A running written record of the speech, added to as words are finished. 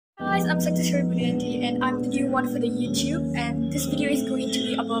guys, I'm Successor Budianti and I'm the new one for the YouTube, and this video is going to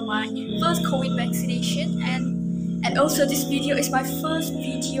be about my first COVID vaccination, and also this video is my first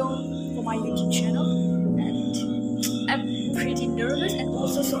video for my YouTube channel, and I'm pretty nervous and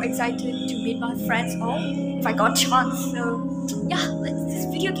also so excited to meet my friends all if I got chance. So yeah, let's this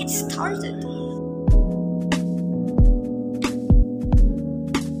video get started.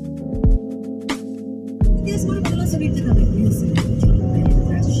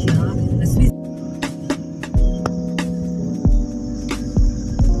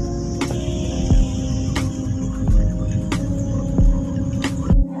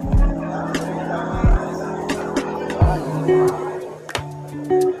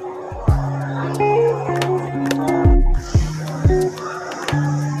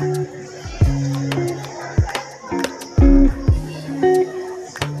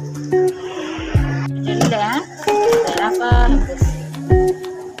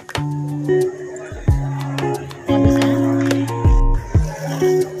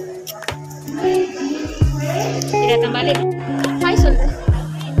 Datang balik. Hi, Sultan.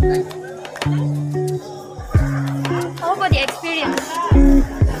 How about the experience?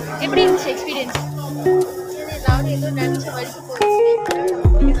 எப்படி இருந்துச்சு experience? நான் ஏதோ நினைச்ச மாதிரி போச்சு.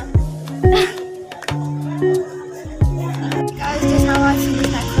 Guys, this is how I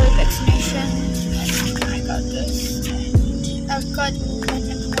finished my COVID vaccination. I got this. I've got an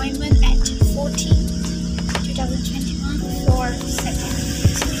appointment at 14/2021 for second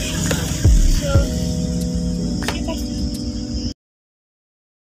vaccination. So, see you guys.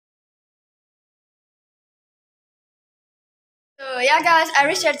 So yeah guys, I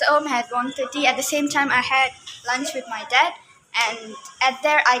reached at home at 1:30. At the same time I had lunch with my dad, and at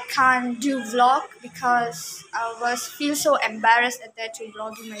there I can't do vlog because I feel so embarrassed at that to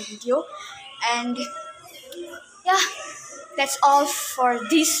vlogging my video. And yeah, that's all for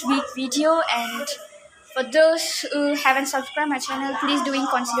this week video, and for those who haven't subscribed my channel, please doing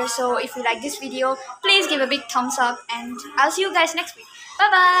consider so. If you like this video, please give a big thumbs up, and I'll see you guys next week.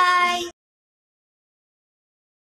 Bye bye.